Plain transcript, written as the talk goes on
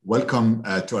Welcome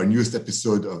to our newest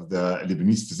episode of the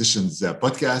Lebanese Physicians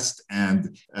Podcast.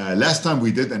 And last time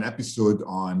we did an episode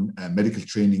on medical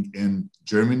training in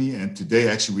Germany. And today,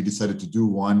 actually, we decided to do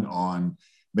one on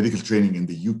medical training in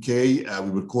the UK.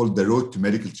 We will call The Road to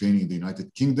Medical Training in the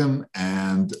United Kingdom.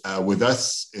 And with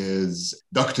us is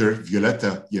Dr.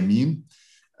 Violeta Yammine,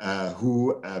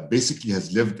 who basically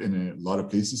has lived in a lot of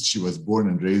places. She was born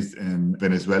and raised in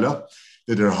Venezuela,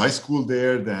 did her high school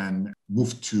there, then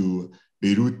moved to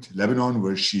Beirut, Lebanon,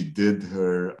 where she did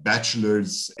her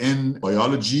bachelor's in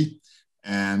biology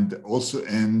and also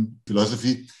in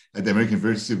philosophy at the American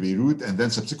University of Beirut, and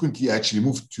then subsequently actually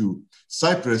moved to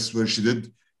Cyprus, where she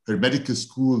did her medical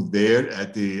school there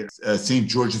at the St.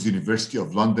 George's University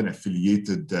of London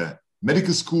affiliated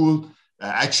medical school.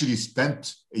 Actually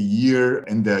spent a year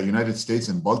in the United States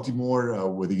in Baltimore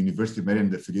with the University of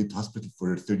Maryland affiliate hospital for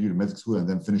her third year of medical school, and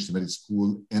then finished the medical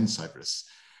school in Cyprus.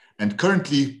 And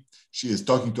currently, she is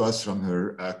talking to us from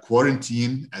her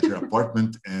quarantine at her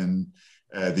apartment in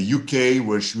the UK,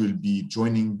 where she will be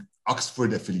joining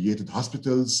Oxford-affiliated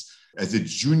hospitals as a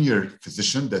junior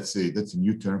physician. That's a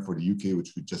new term for the UK,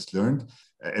 which we just learned,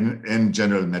 in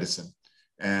general medicine.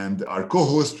 And our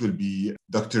co-host will be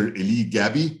Dr. Elie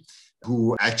Ghabi,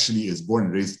 who actually is born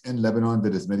and raised in Lebanon,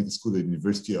 did his medical school at the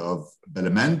University of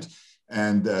Baltimore,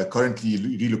 and currently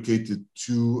relocated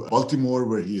to Baltimore,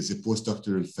 where he is a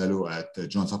postdoctoral fellow at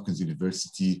Johns Hopkins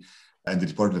University and the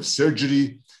Department of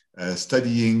Surgery,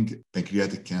 studying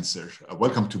pancreatic cancer.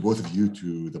 Welcome to both of you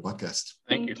to the podcast.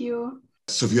 Thank you.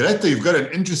 So Violeta, you've got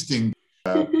an interesting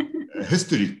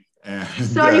history. And,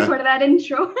 sorry for that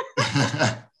intro.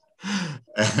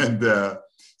 And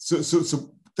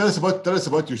so tell us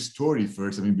about your story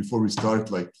first. I mean, before we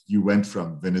start, like you went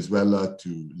from Venezuela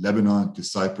to Lebanon to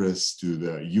Cyprus to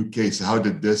the UK. So how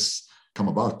did this come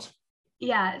about?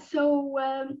 Yeah, so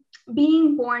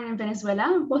being born in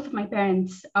Venezuela, both of my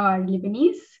parents are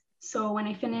Lebanese. So when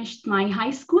I finished my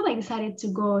high school, I decided to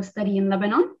go study in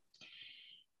Lebanon.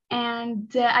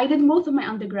 And I did most of my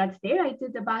undergrads there. I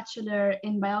did a bachelor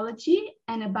in biology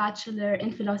and a bachelor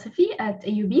in philosophy at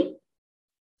AUB.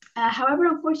 However,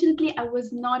 unfortunately, I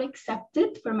was not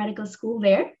accepted for medical school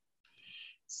there.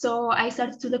 So I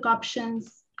started to look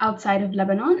options outside of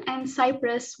Lebanon, and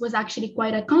Cyprus was actually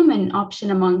quite a common option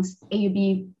amongst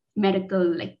AUB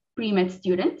medical, pre-med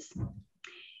students.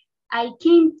 I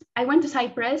went to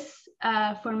Cyprus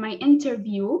for my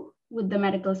interview with the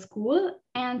medical school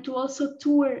and to also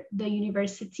tour the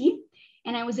university.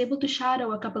 And I was able to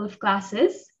shadow a couple of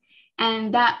classes,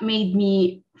 and that made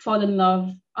me fall in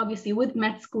love, obviously, with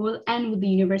med school and with the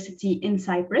university in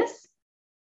Cyprus.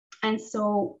 And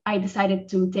so I decided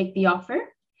to take the offer.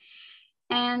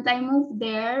 And I moved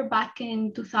there back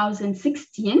in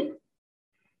 2016.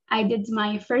 I did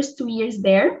my first 2 years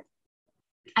there.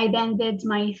 I then did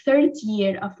my third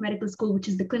year of medical school, which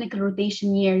is the clinical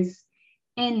rotation years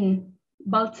in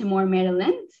Baltimore,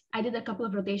 Maryland. I did a couple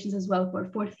of rotations as well for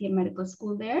fourth year medical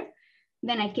school there.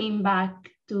 Then I came back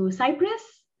to Cyprus.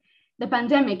 The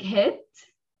pandemic hit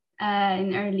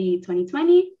in early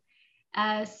 2020.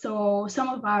 So some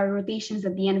of our rotations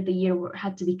at the end of the year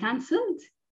had to be canceled.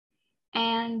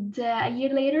 And a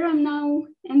year later, I'm now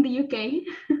in the UK.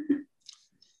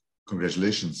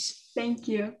 Congratulations. Thank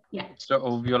you. Yeah. So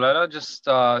Violeta, just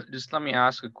let me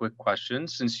ask a quick question.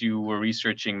 Since you were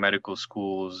researching medical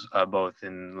schools both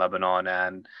in Lebanon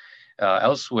and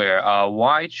elsewhere,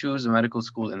 why choose a medical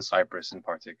school in Cyprus in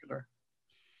particular?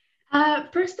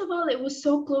 First of all, it was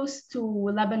so close to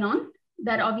Lebanon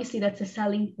that obviously that's a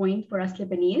selling point for us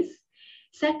Lebanese.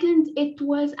 Second, it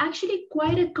was actually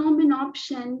quite a common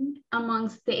option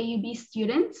amongst the AUB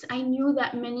students. I knew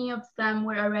that many of them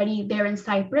were already there in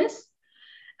Cyprus.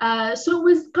 So it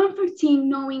was comforting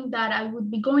knowing that I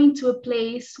would be going to a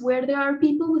place where there are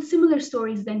people with similar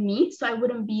stories than me. So I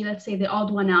wouldn't be, let's say, the odd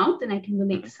one out, and I can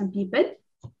relate to some people.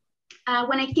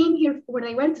 When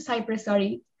I went to Cyprus,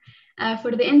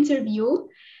 for the interview,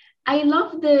 I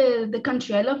love the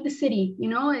country. I love the city. You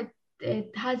know,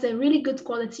 it has a really good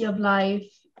quality of life.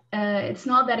 It's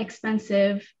not that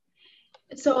expensive.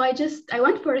 So I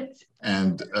went for it.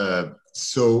 And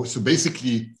so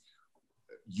basically,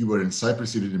 you were in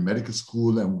Cyprus, you did in medical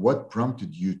school, and what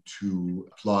prompted you to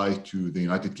apply to the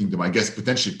United Kingdom? I guess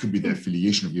potentially it could be the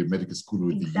affiliation of your medical school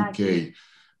with Exactly. the UK.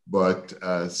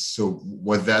 But so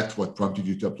was that what prompted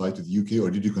you to apply to the UK, or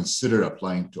did you consider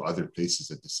applying to other places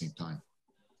at the same time?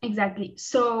 Exactly.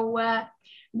 So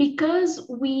because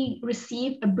we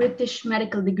receive a British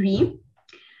medical degree,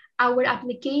 our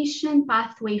application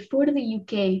pathway for the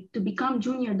UK to become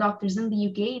junior doctors in the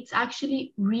UK, it's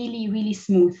actually really, really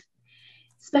smooth.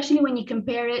 especially when you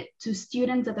compare it to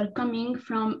students that are coming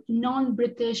from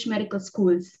non-British medical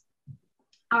schools.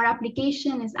 Our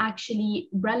application is actually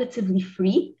relatively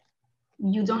free.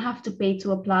 You don't have to pay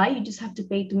to apply. You just have to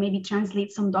pay to maybe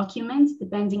translate some documents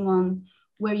depending on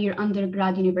where your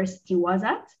undergrad university was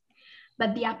at.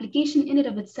 But the application in and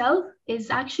of itself is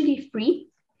actually free.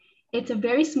 It's a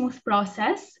very smooth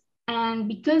process. And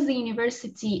because the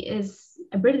university is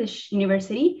a British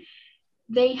university,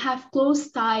 they have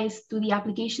close ties to the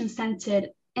application center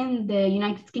in the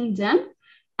United Kingdom.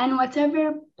 And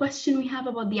whatever question we have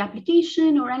about the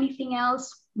application or anything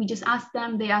else, we just ask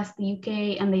them, they ask the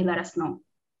UK, and they let us know.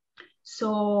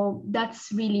 So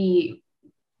that's really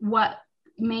what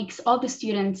makes all the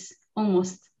students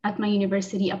almost at my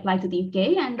university apply to the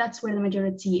UK. And that's where the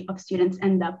majority of students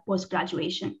end up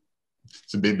post-graduation.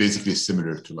 So basically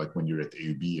similar to like when you're at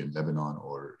AUB in Lebanon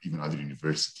or even other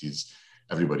universities,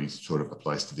 everybody sort of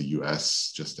applies to the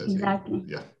US just as exactly.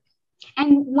 Yeah.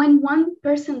 And when one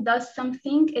person does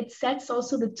something, it sets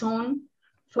also the tone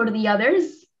for the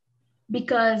others,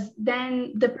 because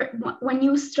then when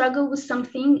you struggle with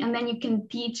something and then you can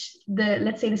teach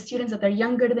let's say the students that are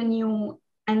younger than you,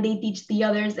 and they teach the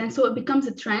others. And so it becomes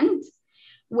a trend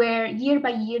where year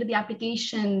by year, the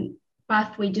application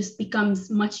pathway just becomes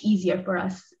much easier for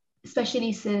us,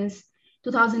 especially since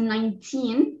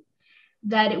 2019,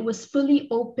 that it was fully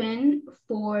open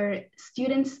for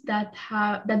students that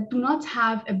do not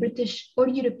have a British or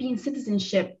European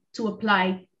citizenship to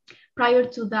apply. Prior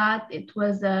to that, it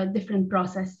was a different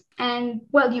process. And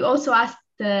well, you also asked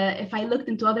if I looked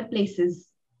into other places.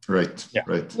 Right, yeah.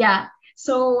 Right. Yeah.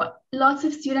 So lots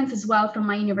of students as well from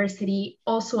my university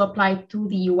also applied to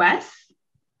the US.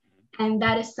 And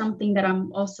that is something that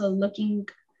I'm also looking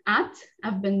at.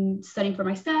 I've been studying for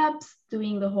my steps,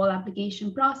 doing the whole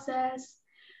application process.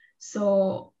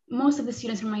 So most of the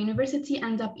students from my university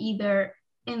end up either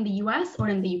in the US or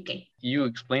in the UK. You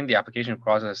explained the application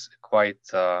process quite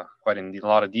in a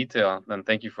lot of detail, and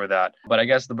thank you for that. But I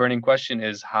guess the burning question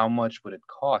is, how much would it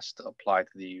cost to apply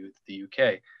to the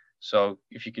UK? So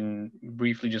if you can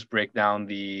briefly just break down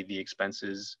the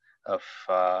expenses of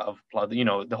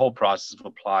the whole process of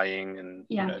applying, and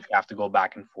if you have to go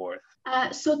back and forth.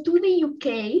 So to the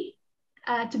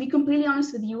UK, to be completely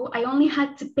honest with you, I only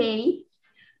had to pay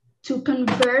to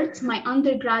convert my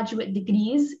undergraduate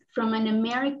degrees from an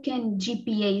American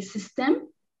GPA system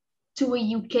to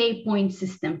a UK point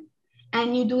system.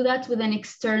 And you do that with an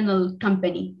external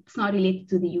company. It's not related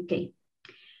to the UK.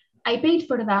 I paid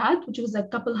for that, which was a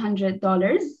couple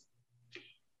 $100,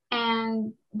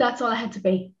 and that's all I had to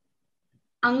pay.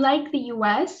 Unlike the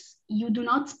US, you do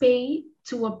not pay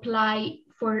to apply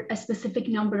for a specific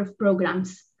number of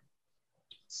programs.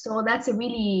 So that's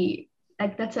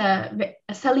that's a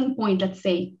selling point, let's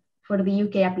say, for the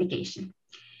UK application.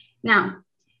 Now,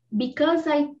 because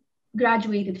I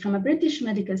graduated from a British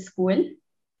medical school,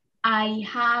 I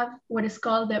have what is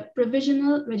called the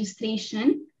provisional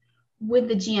registration with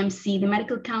the GMC, the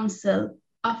Medical Council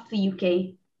of the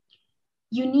UK.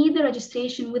 You need the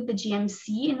registration with the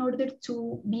GMC in order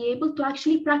to be able to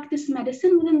actually practice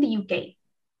medicine within the UK.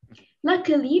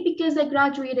 Luckily, because I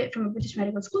graduated from a British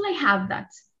medical school, I have that.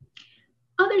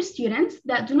 Other students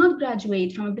that do not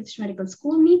graduate from a British medical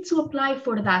school need to apply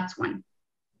for that one.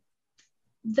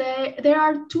 There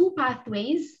are two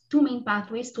main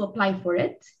pathways to apply for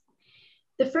it.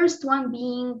 The first one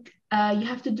being you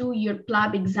have to do your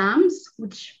PLAB exams,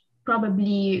 which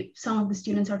probably some of the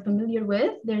students are familiar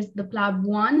with. There's the PLAB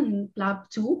 1 and PLAB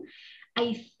 2.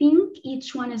 I think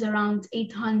each one is around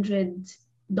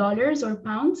 $800 or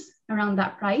pounds, around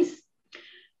that price.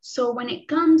 So when it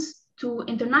comes to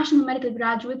international medical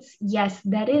graduates, yes,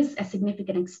 that is a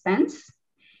significant expense.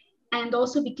 And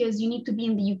also because you need to be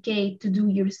in the UK to do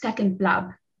your second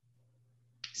PLAB.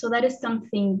 So that is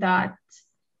something that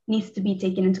needs to be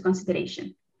taken into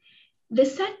consideration. The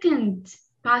second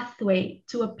pathway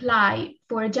to apply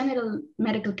for a General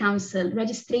Medical Council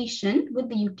registration with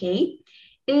the UK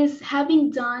is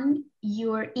having done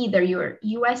either your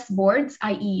US boards,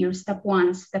 i.e. your step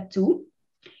 1, step 2,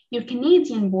 your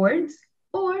Canadian boards,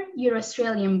 or your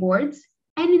Australian boards.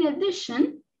 And in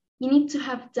addition, you need to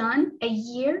have done a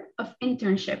year of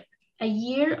internship, a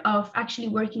year of actually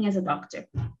working as a doctor.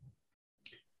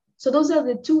 So those are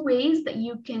the two ways that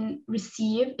you can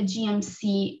receive a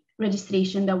GMC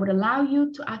registration that would allow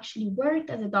you to actually work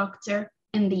as a doctor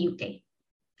in the UK.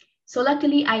 So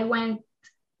luckily, I went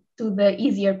to the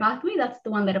easier pathway. That's the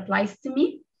one that applies to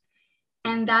me.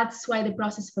 And that's why the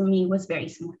process for me was very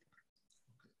smooth.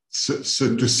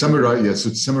 So to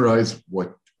summarize,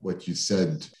 what you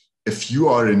said, If you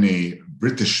are in a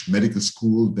British medical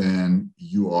school, then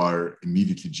you are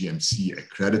immediately GMC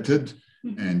accredited,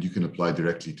 and you can apply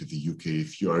directly to the UK.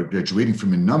 If you are graduating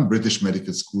from a non-British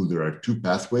medical school, there are two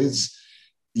pathways.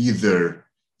 Either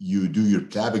you do your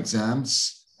PLAB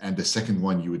exams, and the second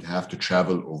one, you would have to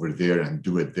travel over there and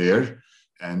do it there,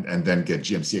 and then get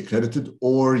GMC accredited,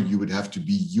 or you would have to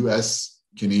be US,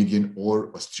 Canadian,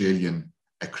 or Australian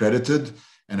accredited,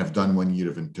 and have done 1 year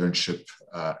of internship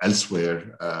elsewhere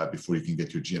before you can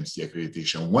get your GMC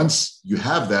accreditation. Once you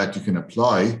have that, you can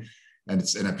apply, and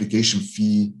it's an application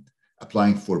fee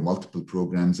applying for multiple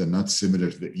programs, and not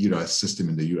similar to the ERA system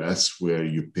in the US where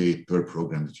you pay per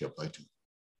program that you apply to.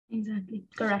 Exactly,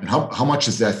 correct. And how much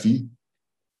is that fee?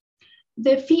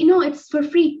 The fee, no, it's for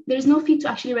free. There's no fee to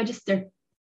actually register.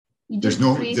 There's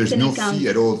no fee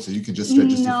at all, so you can just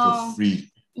register for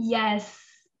free. Yes,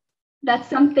 that's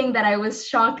something that I was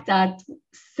shocked at,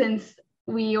 since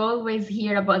we always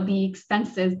hear about the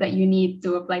expenses that you need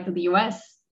to apply to the US.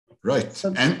 Right.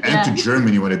 So, and to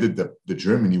Germany, when I did the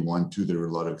Germany one too, there were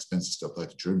a lot of expenses to apply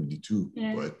to Germany too.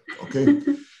 Yeah. But okay,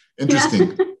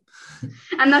 interesting.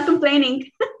 I'm not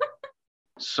complaining.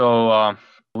 So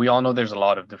we all know there's a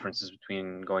lot of differences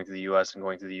between going to the US and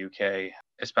going to the UK,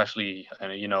 especially,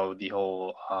 the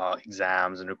whole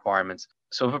exams and requirements.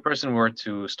 So if a person were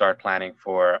to start planning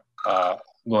for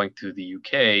going to the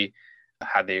UK,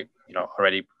 had they,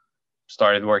 already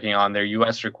started working on their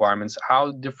US requirements,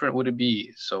 how different would it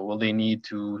be? So will they need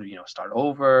to, start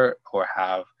over, or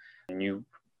have new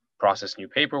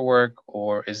paperwork,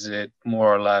 or is it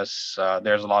more or less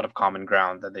there's a lot of common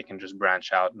ground that they can just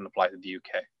branch out and apply to the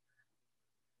UK?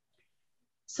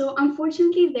 So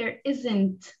unfortunately, there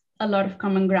isn't a lot of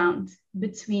common ground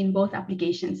between both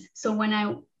applications. So when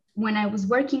I was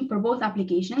working for both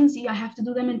applications, I have to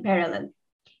do them in parallel.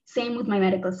 Same with my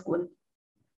medical school.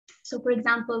 So for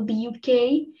example, the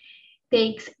UK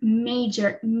takes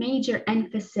major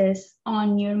emphasis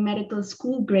on your medical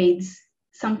school grades,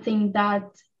 something that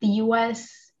the US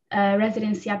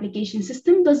residency application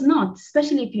system does not,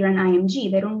 especially if you're an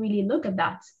IMG. They don't really look at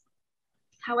that.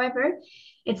 However,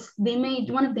 it's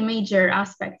one of the major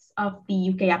aspects of the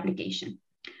UK application.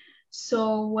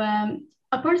 So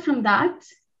apart from that,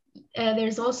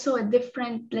 there's also a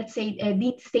different, let's say, a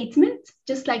dean statement.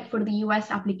 Just like for the US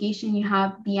application, you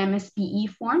have the MSPE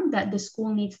form that the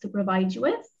school needs to provide you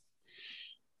with.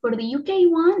 For the UK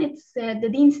one, it's the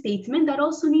dean statement that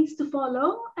also needs to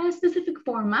follow a specific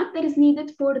format that is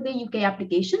needed for the UK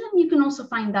application. And you can also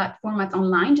find that format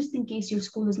online, just in case your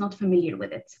school is not familiar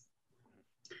with it.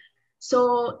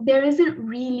 So there isn't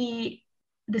really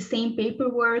the same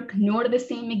paperwork, nor the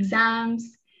same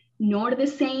exams, nor the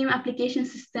same application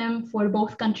system for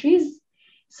both countries.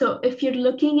 So if you're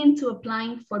looking into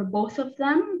applying for both of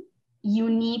them, you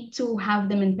need to have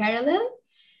them in parallel,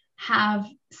 have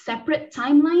separate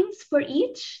timelines for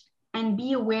each, and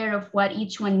be aware of what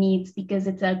each one needs, because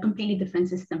it's a completely different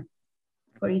system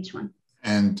for each one.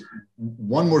 And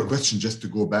one more question, just to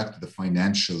go back to the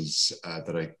financials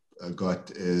that I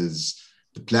got, is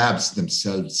the PLABs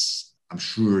themselves. I'm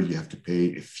sure you have to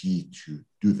pay a fee to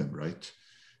do them, right?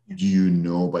 Yeah. Do you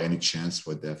know by any chance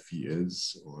what that fee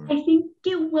is? Or I think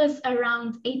it was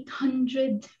around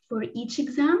 $800 for each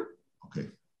exam. Okay.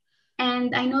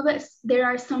 And I know that there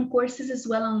are some courses as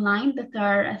well online that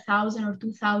are $1,000 or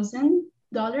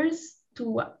 $2,000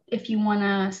 to, if you want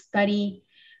to study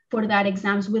for that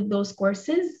exams with those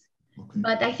courses. Okay.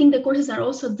 But I think the courses are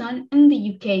also done in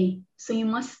the UK. So you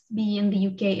must be in the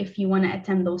UK if you want to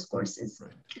attend those courses,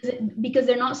 right, because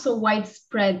they're not so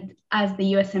widespread as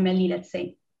the USMLE, let's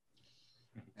say.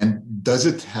 And does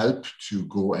it help to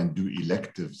go and do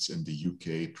electives in the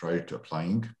UK prior to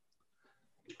applying?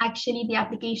 Actually, the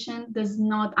application does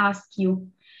not ask you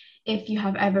if you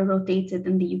have ever rotated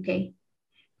in the UK.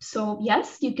 So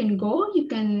yes, you can go, you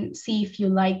can see if you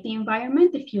like the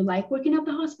environment, if you like working at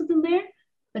the hospital there,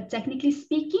 but technically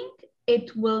speaking,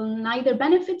 it will neither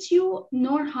benefit you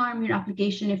nor harm your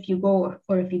application if you go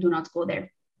or if you do not go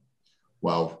there.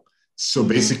 Wow. So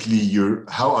basically,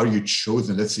 how are you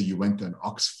chosen? Let's say you went to an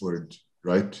Oxford,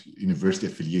 right, university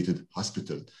affiliated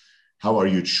hospital. How are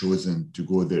you chosen to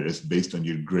go there? Is it based on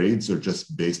your grades or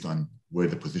just based on where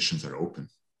the positions are open?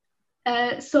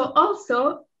 So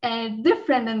also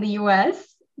different than the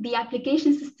US, the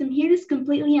application system here is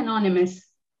completely anonymous.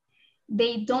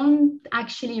 They don't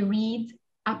actually read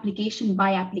application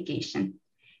by application.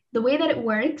 The way that it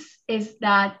works is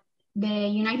that the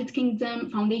United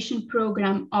Kingdom Foundation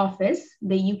Program Office,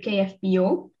 the UK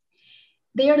FPO,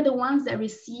 they are the ones that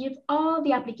receive all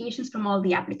the applications from all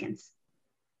the applicants.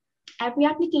 Every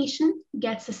application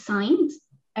gets assigned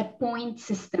a point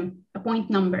system, a point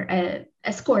number,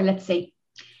 a score, let's say,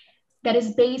 that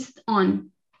is based on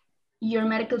your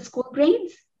medical school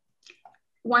grades,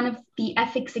 one of the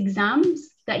ethics exams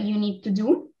that you need to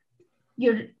do,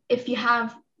 if you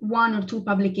have 1 or 2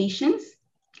 publications,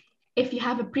 if you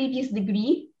have a previous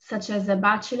degree, such as a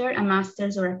bachelor, a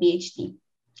master's, or a PhD.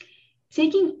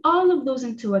 Taking all of those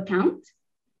into account,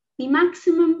 the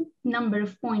maximum number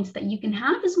of points that you can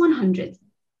have is 100.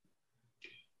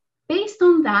 Based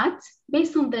on that,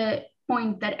 based on the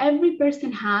point that every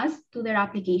person has to their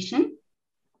application,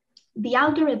 the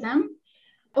algorithm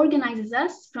organizes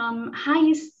us from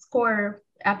highest score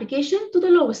application to the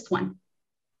lowest one.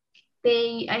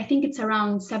 I think it's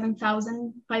around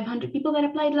 7,500 people that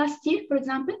applied last year, for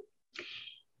example.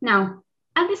 Now,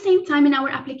 at the same time in our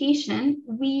application,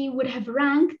 we would have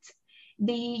ranked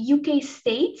the UK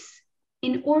states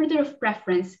in order of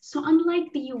preference. So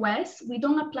unlike the US, we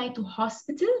don't apply to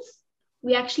hospitals,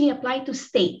 we actually apply to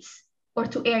states or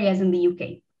to areas in the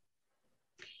UK.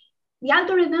 The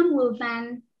algorithm will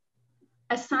then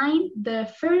assign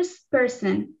the first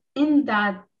person in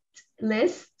that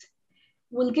list,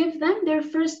 will give them their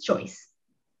first choice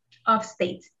of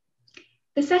state.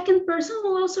 The second person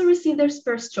will also receive their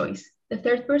first choice, the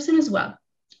third person as well.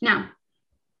 Now,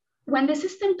 when the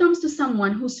system comes to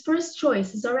someone whose first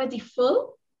choice is already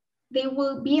full, they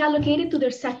will be allocated to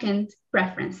their second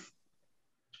preference.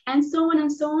 And so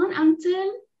on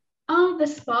until all the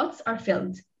spots are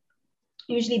filled.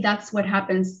 Usually that's what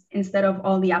happens instead of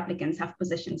all the applicants have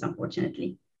positions,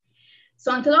 unfortunately.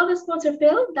 So until all the spots are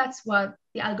filled, that's what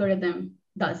the algorithm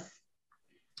does.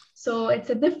 So it's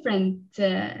a different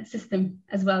system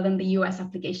as well than the US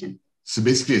application. So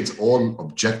basically it's all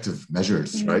objective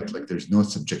measures, right? Like there's no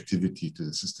subjectivity to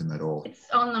the system at all. It's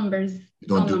all numbers. You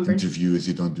don't do interviews,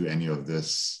 you don't do any of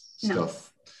this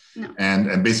stuff. No.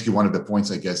 And basically one of the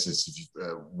points, I guess, is if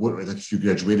you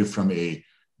graduated from a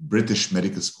British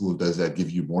medical school, does that give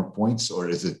you more points, or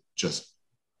is it just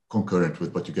concurrent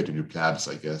with what you get in your PLABs?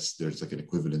 I guess there's like an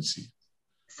equivalency.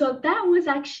 So that was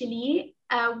actually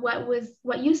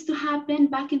what used to happen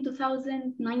back in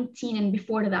 2019 and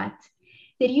before that.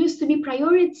 There used to be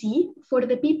priority for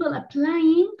the people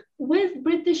applying with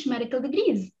British medical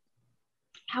degrees.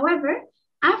 However,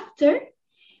 after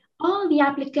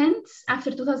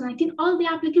 2019, all the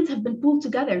applicants have been pulled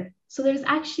together. So there's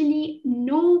actually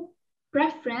no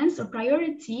preference or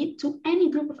priority to any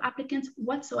group of applicants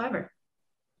whatsoever.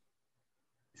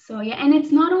 So yeah, and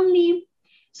it's not only,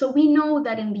 so we know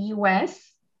that in the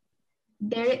US,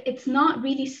 it's not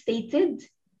really stated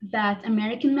that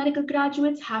American medical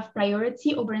graduates have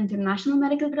priority over international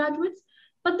medical graduates,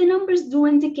 but the numbers do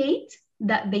indicate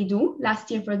that they do. Last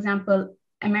year, for example,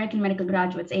 American medical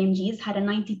graduates, AMGs, had a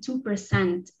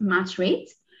 92% match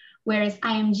rate, whereas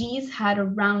IMGs had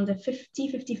around a 55%,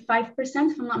 if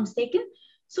I'm not mistaken.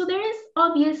 So there is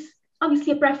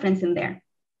obviously a preference in there,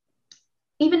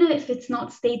 even if it's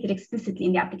not stated explicitly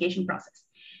in the application process.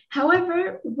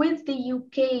 However, with the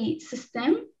UK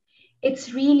system,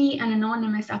 it's really an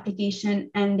anonymous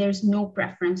application and there's no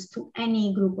preference to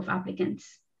any group of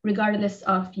applicants, regardless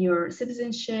of your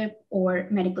citizenship or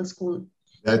medical school.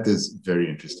 That is very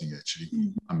interesting, actually.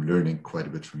 I'm learning quite a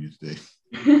bit from you today.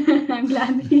 I'm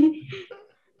glad.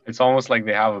 It's almost like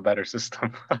they have a better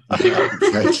system.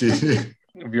 Exactly.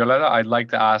 Violeta, I'd like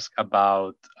to ask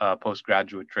about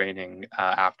postgraduate training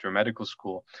after medical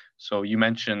school. So you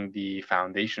mentioned the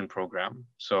foundation program.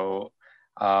 So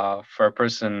for a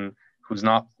person who's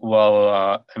not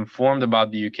well informed about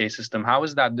the UK system, how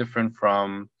is that different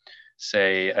from,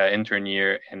 say, an intern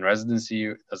year in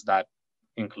residency? Does that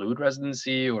include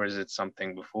residency, or is it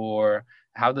something before?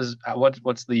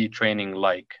 What's the training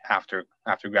like after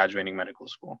graduating medical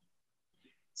school?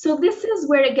 So this is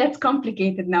where it gets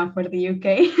complicated now for the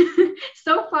UK.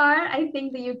 So far, I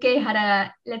think the UK had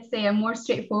a more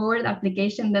straightforward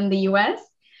application than the US.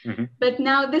 But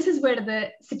now this is where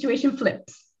the situation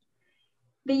flips.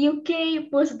 The UK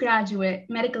postgraduate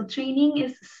medical training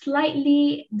is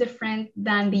slightly different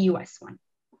than the US one.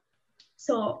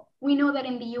 So we know that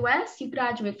in the US, you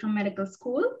graduate from medical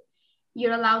school,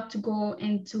 you're allowed to go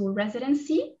into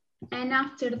residency, and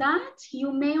after that,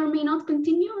 you may or may not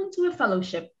continue into a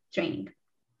fellowship training.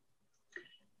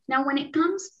 Now, when it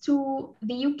comes to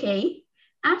the UK,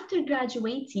 after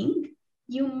graduating,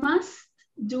 you must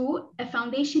do a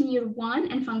foundation year 1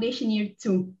 and foundation year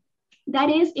 2.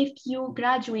 That is, if you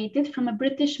graduated from a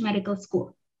British medical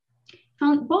school.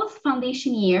 Both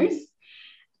foundation years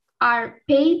are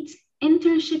paid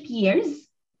internship years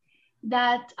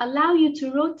that allow you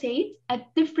to rotate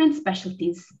at different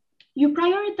specialties. You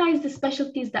prioritize the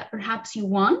specialties that perhaps you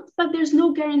want, but there's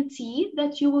no guarantee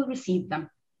that you will receive them.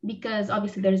 because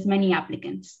obviously there's many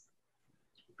applicants.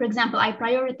 For example, I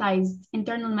prioritized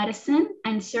internal medicine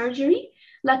and surgery.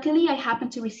 Luckily, I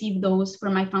happened to receive those for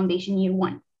my foundation year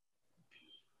 1.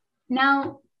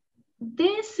 Now,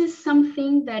 this is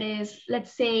something that is,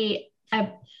 let's say, a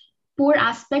poor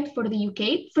aspect for the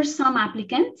UK for some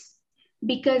applicants,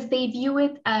 because they view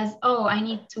it as, oh, I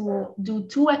need to do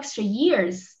 2 extra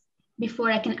years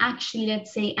before I can actually,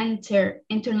 let's say, enter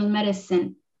internal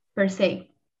medicine per se.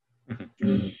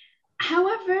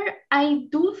 However, I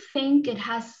do think it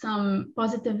has some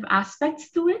positive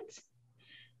aspects to it.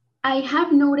 I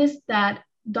have noticed that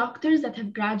doctors that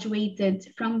have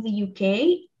graduated from the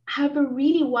UK have a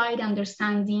really wide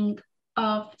understanding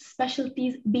of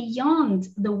specialties beyond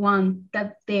the one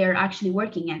that they're actually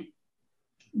working in,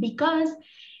 because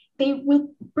they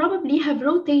will probably have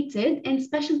rotated in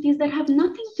specialties that have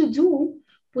nothing to do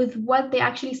with what they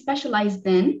actually specialized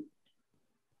in,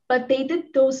 but they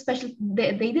did those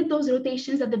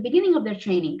rotations at the beginning of their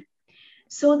training.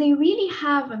 So they really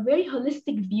have a very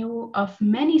holistic view of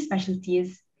many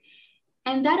specialties.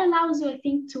 And that allows you, I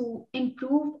think, to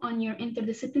improve on your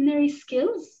interdisciplinary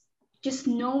skills, just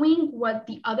knowing what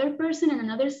the other person in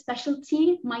another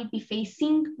specialty might be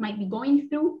facing, might be going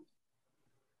through.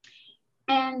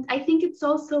 And I think it's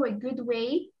also a good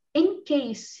way, in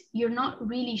case you're not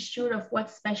really sure of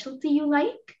what specialty you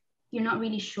like, you're not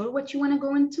really sure what you want to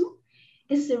go into,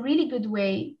 this is a really good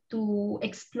way to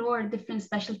explore different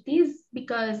specialties,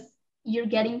 because you're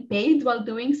getting paid while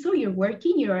doing so. You're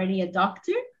working, you're already a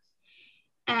doctor,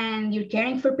 and you're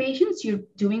caring for patients, you're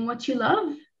doing what you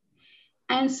love.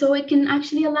 And so it can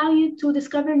actually allow you to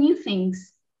discover new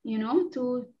things,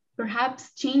 to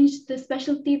perhaps change the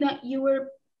specialty that you were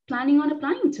planning on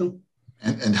applying to.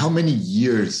 And how many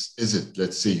years is it?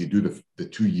 Let's say you do the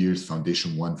 2 years,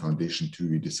 foundation 1, foundation 2,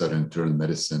 you decide on internal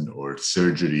medicine or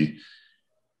surgery.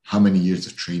 How many years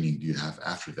of training do you have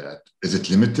after that? Is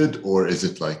it limited, or is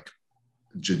it like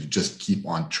just keep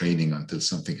on training until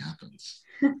something happens?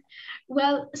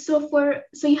 Well, so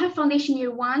you have foundation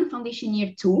year 1, foundation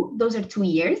year 2, those are 2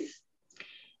 years.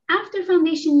 After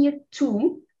foundation year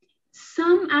 2,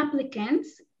 some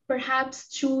applicants perhaps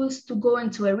choose to go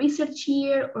into a research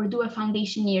year or do a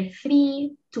foundation year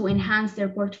 3 to enhance their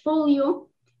portfolio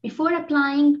before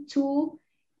applying to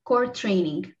core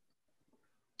training.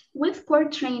 With core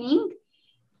training,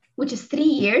 which is 3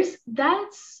 years,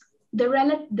 that's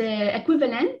the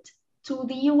equivalent to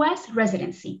the US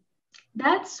residency.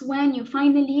 That's when you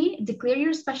finally declare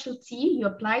your specialty, you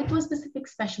apply to a specific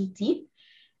specialty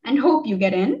and hope you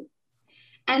get in.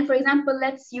 And for example,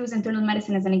 let's use internal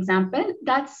medicine as an example.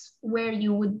 That's where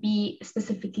you would be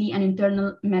specifically an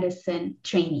internal medicine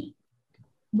trainee,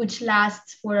 which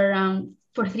lasts for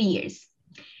 3 years.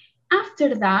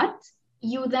 After that,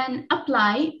 you then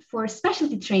apply for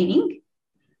specialty training,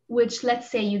 which, let's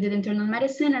say you did internal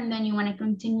medicine and then you want to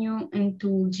continue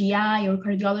into GI or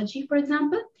cardiology, for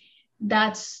example.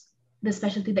 That's the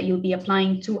specialty that you'll be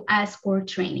applying to as core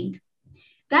training.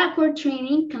 That core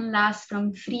training can last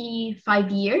from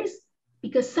 3-5 years,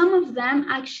 because some of them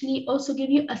actually also give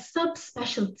you a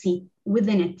subspecialty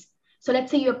within it. So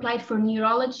let's say you applied for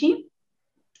neurology.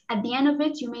 At the end of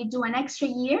it, you may do an extra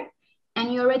year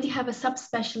and you already have a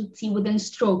subspecialty within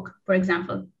stroke, for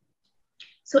example.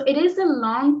 So it is a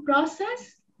long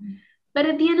process, but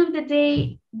at the end of the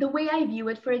day, the way I view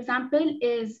it, for example,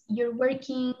 is you're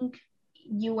working,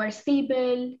 you are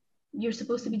stable, you're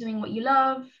supposed to be doing what you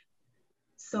love.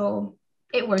 So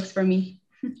it works for me.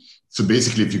 So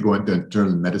basically, if you go into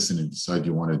internal medicine and decide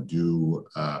you want to do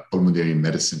pulmonary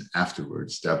medicine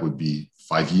afterwards, that would be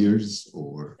 5 years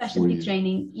or specialty 4 years?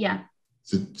 Training, yeah.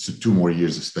 So 2 more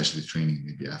years of specialty training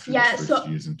maybe after the first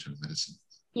years in internal medicine.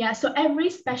 Yeah, so every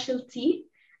specialty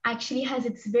actually has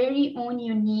its very own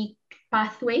unique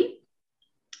pathway.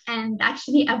 And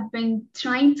actually, I've been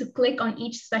trying to click on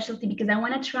each specialty because I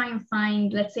want to try and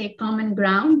find, let's say, a common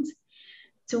ground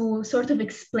to sort of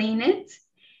explain it,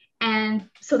 and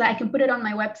so that I can put it on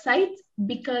my website,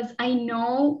 because I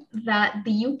know that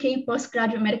the UK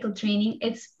postgraduate medical training,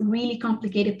 it's really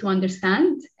complicated to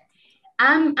understand.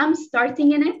 I'm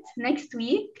starting in it next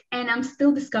week, and I'm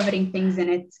still discovering things in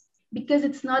it, because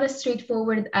it's not as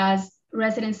straightforward as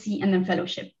residency and then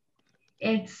fellowship.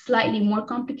 It's slightly more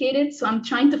complicated. So I'm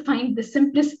trying to find the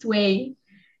simplest way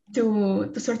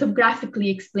to sort of graphically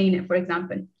explain it, for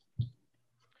example.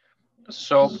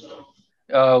 So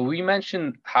we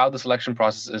mentioned how the selection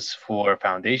process is for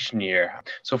foundation year.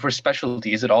 So for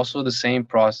specialty, is it also the same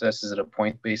process? Is it a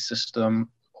point-based system?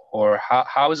 Or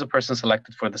how is a person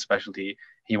selected for the specialty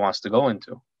he wants to go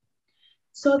into?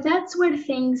 So that's where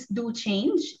things do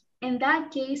change. In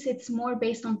that case, it's more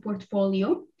based on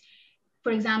portfolio.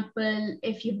 For example,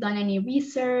 if you've done any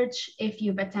research, if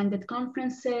you've attended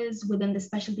conferences within the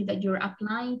specialty that you're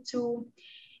applying to,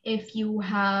 if you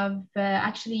have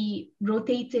actually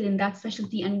rotated in that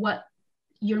specialty and what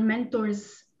your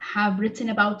mentors have written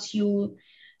about you.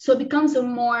 So it becomes a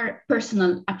more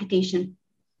personal application.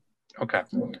 Okay.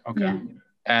 Yeah.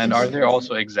 And are there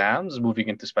also exams moving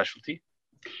into specialty?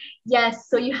 Yes.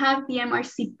 So you have the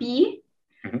MRCP,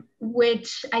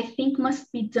 which I think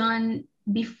must be done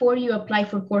before you apply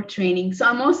for core training. So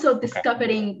I'm also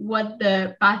discovering what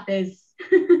the path is.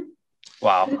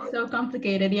 Wow. It's so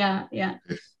complicated. Yeah.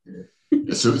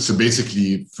 So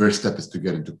basically, first step is to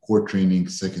get into core training.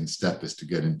 Second step is to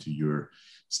get into your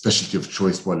specialty of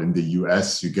choice. While in the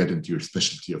US, you get into your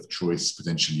specialty of choice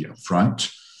potentially up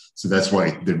front. So that's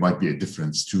why there might be a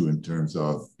difference too in terms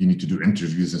of you need to do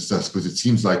interviews and stuff. Because it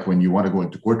seems like when you want to go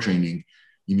into core training,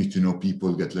 you need to know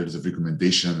people, get letters of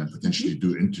recommendation, and potentially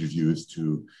do interviews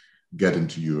to get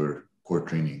into your core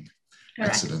training.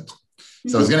 Correct. Excellent.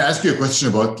 So I was going to ask you a question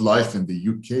about life in the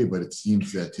UK, but it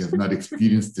seems that you have not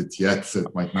experienced it yet, so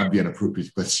it might not be an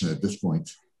appropriate question at this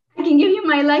point. I can give you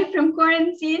my life from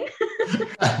quarantine.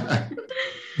 I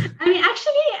mean,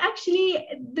 actually,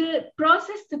 the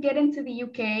process to get into the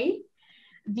UK,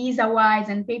 visa-wise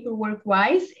and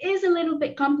paperwork-wise, is a little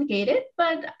bit complicated,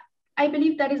 but I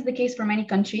believe that is the case for many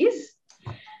countries.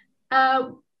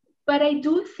 But I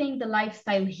do think the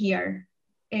lifestyle here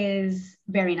is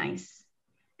very nice.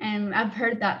 And I've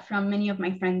heard that from many of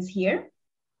my friends here.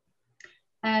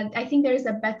 I think there is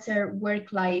a better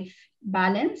work-life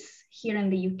balance here in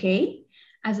the UK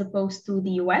as opposed to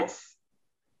the US.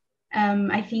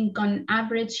 I think on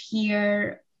average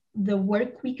here, the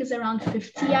work week is around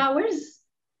 50 hours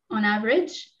on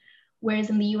average,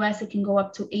 whereas in the US, it can go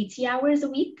up to 80 hours a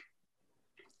week.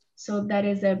 So that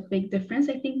is a big difference,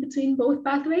 I think, between both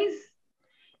pathways.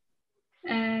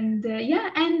 And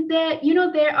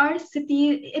there are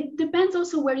cities, it depends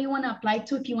also where you want to apply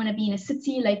to. If you want to be in a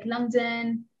city like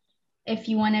London, if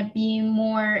you want to be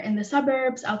more in the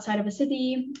suburbs outside of a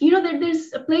city,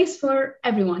 there's a place for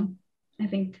everyone, I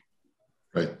think.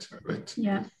 Right.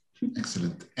 Yeah.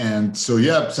 Excellent. And so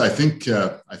I think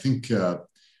in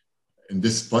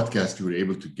this podcast, we were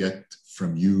able to get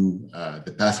from you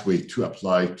the pathway to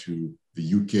apply to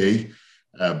the UK,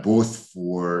 both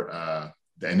for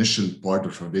the initial part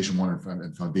of Foundation 1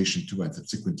 and Foundation 2, and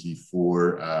subsequently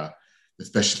for the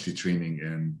specialty training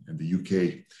in the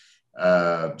UK.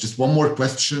 Just one more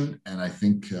question, and I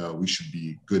think we should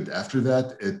be good after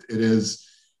that. It is,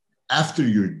 after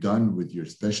you're done with your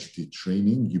specialty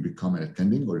training, you become an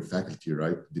attending or a faculty,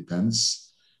 right?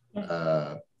 Depends.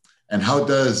 Yes. And how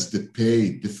does the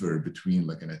pay differ between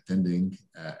like an attending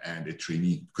and a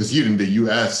trainee? Because here in the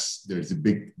US, there's a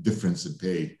big difference in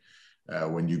pay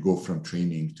when you go from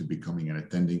training to becoming an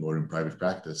attending or in private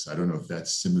practice. I don't know if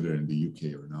that's similar in the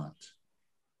UK or not.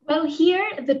 Well,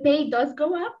 here the pay does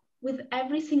go up with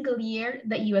every single year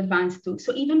that you advance to.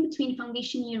 So even between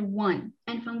Foundation Year 1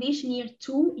 and Foundation Year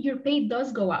 2, your pay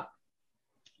does go up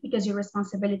because your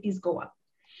responsibilities go up.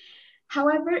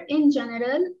 However, in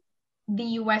general, the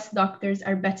US doctors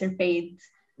are better paid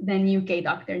than UK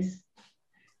doctors.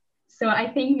 So I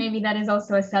think maybe that is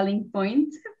also a selling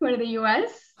point for the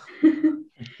US.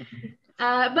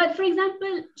 But for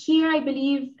example, here I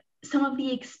believe some of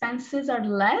the expenses are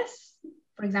less.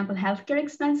 For example, healthcare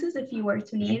expenses, if you were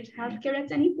to need healthcare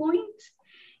at any point.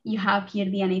 You have here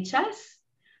the NHS,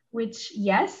 which,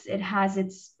 yes, it has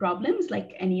its problems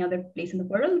like any other place in the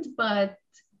world, but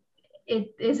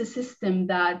it is a system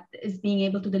that is being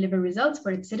able to deliver results for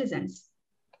its citizens.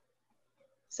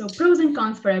 So pros and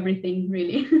cons for everything,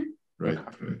 really. Right.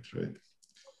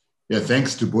 Yeah,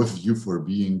 thanks to both of you for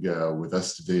being with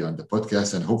us today on the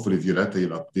podcast. And hopefully, Violeta,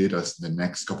 you'll update us in the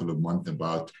next couple of months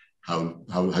about how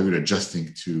you're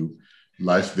adjusting to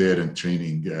life there and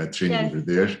training yes. over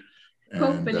there. And,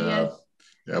 hopefully, yes.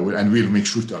 And we'll make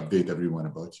sure to update everyone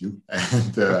about you.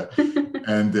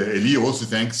 And Elie, also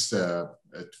thanks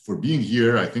for being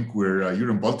here. I think you're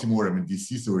in Baltimore, I'm in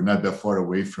DC, so we're not that far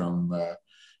away from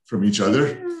each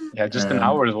other. Yeah, just an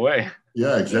hour away.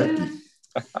 Yeah, exactly.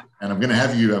 Yeah. And I'm going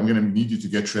to need you to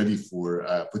get ready for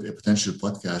a potential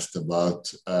podcast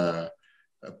about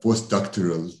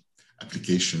postdoctoral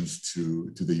applications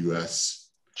to the US.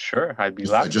 Sure, I'd be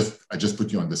glad. I just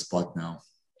put you on the spot now.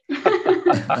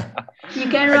 You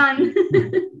can run.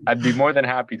 I'd be more than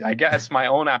happy. I guess my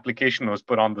own application was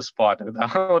put on the spot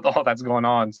with all that's going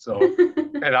on. So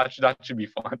that should be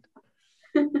fun.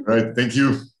 All right. Thank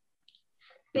you.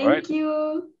 Thank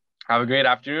you. Have a great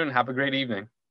afternoon. Have a great evening.